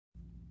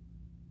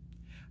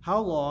How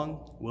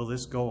long will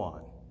this go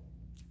on?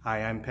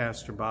 Hi, I'm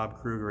Pastor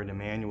Bob Krueger at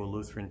Emmanuel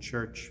Lutheran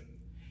Church.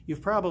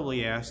 You've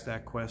probably asked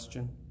that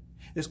question.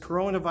 This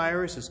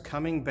coronavirus is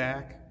coming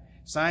back.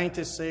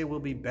 Scientists say we'll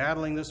be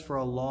battling this for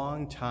a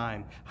long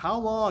time. How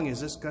long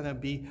is this going to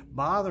be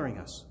bothering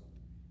us?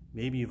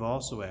 Maybe you've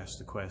also asked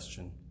the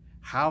question,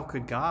 how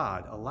could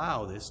God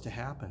allow this to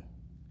happen?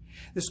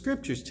 The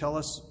scriptures tell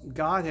us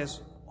God has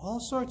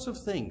all sorts of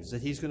things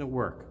that he's going to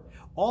work,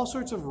 all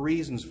sorts of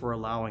reasons for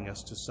allowing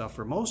us to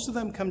suffer. Most of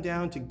them come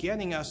down to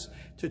getting us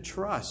to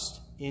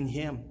trust in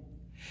him.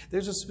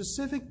 There's a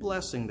specific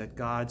blessing that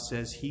God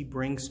says he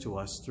brings to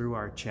us through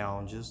our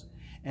challenges,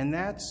 and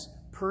that's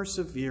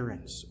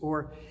perseverance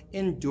or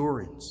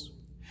endurance.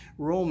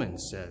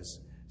 Romans says,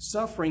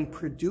 suffering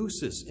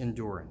produces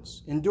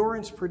endurance.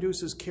 Endurance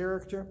produces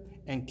character,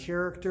 and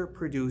character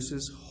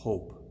produces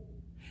hope.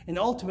 And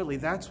ultimately,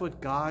 that's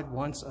what God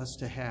wants us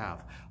to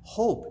have,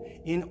 hope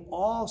in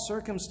all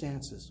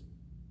circumstances.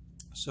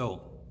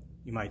 So,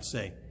 you might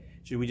say,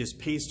 should we just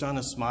paste on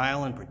a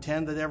smile and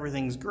pretend that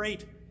everything's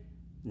great?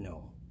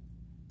 No.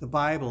 The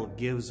Bible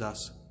gives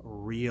us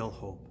real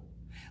hope.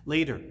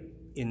 Later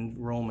in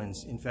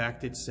Romans, in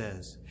fact, it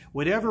says,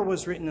 whatever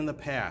was written in the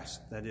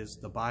past, that is,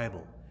 the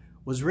Bible,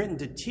 was written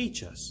to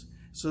teach us,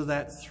 so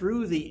that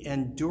through the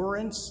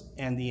endurance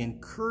and the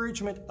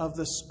encouragement of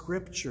the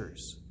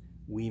Scriptures,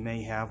 we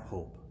may have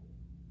hope.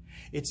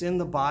 It's in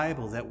the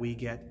Bible that we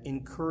get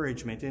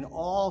encouragement in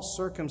all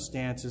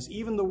circumstances,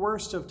 even the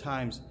worst of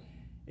times.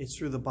 It's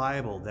through the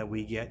Bible that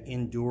we get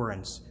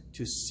endurance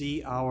to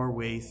see our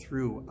way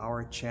through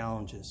our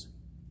challenges.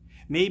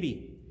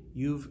 Maybe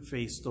you've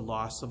faced the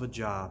loss of a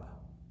job.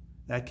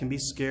 That can be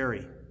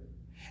scary.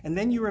 And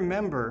then you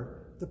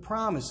remember the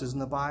promises in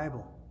the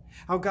Bible,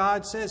 how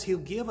God says he'll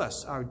give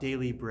us our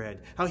daily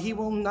bread, how he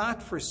will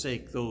not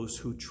forsake those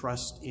who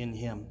trust in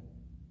him.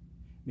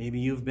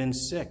 Maybe you've been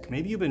sick.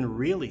 Maybe you've been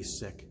really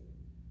sick.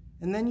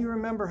 And then you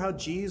remember how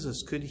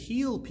Jesus could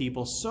heal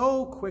people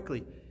so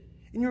quickly.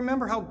 And you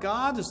remember how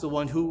God is the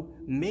one who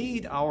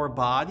made our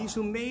bodies,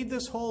 who made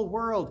this whole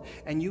world.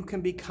 And you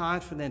can be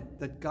confident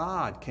that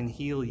God can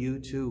heal you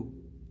too.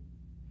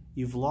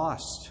 You've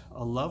lost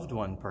a loved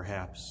one,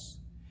 perhaps.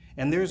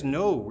 And there's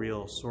no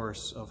real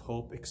source of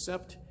hope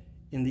except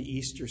in the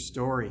Easter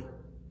story.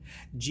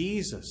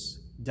 Jesus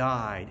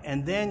died,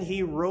 and then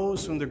he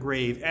rose from the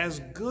grave as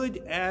good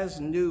as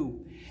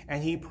new.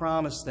 And he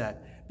promised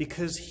that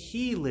because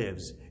he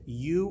lives,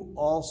 you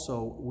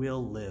also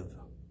will live.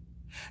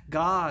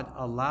 God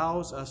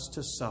allows us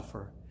to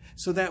suffer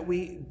so that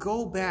we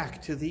go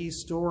back to these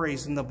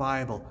stories in the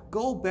Bible,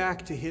 go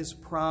back to his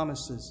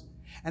promises.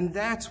 And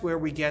that's where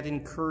we get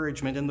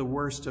encouragement in the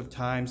worst of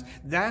times.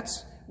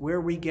 That's where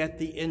we get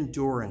the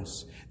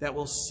endurance that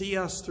will see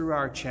us through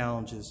our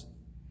challenges.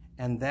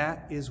 And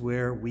that is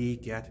where we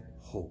get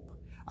hope,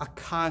 a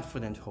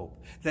confident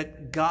hope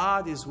that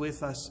God is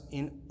with us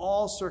in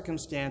all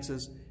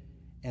circumstances.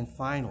 And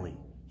finally,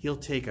 he'll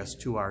take us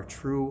to our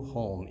true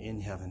home in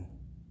heaven.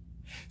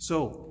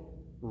 So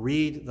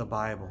read the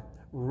Bible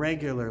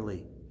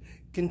regularly.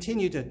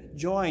 Continue to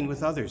join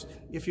with others.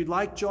 If you'd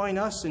like, join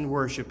us in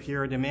worship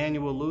here at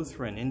Emmanuel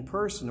Lutheran in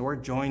person or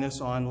join us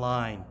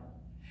online.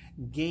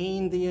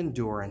 Gain the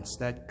endurance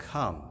that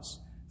comes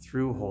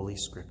through Holy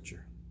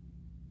Scripture.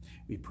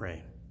 We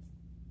pray.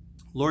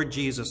 Lord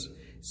Jesus,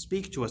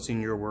 speak to us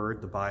in your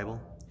word, the Bible.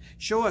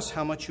 Show us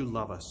how much you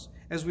love us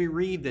as we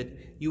read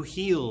that you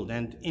healed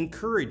and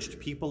encouraged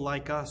people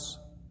like us.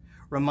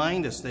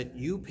 Remind us that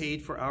you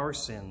paid for our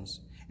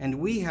sins and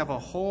we have a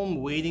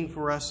home waiting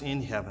for us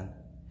in heaven.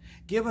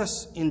 Give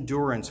us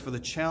endurance for the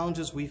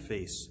challenges we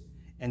face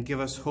and give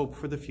us hope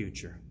for the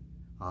future.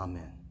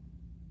 Amen.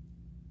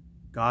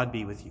 God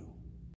be with you.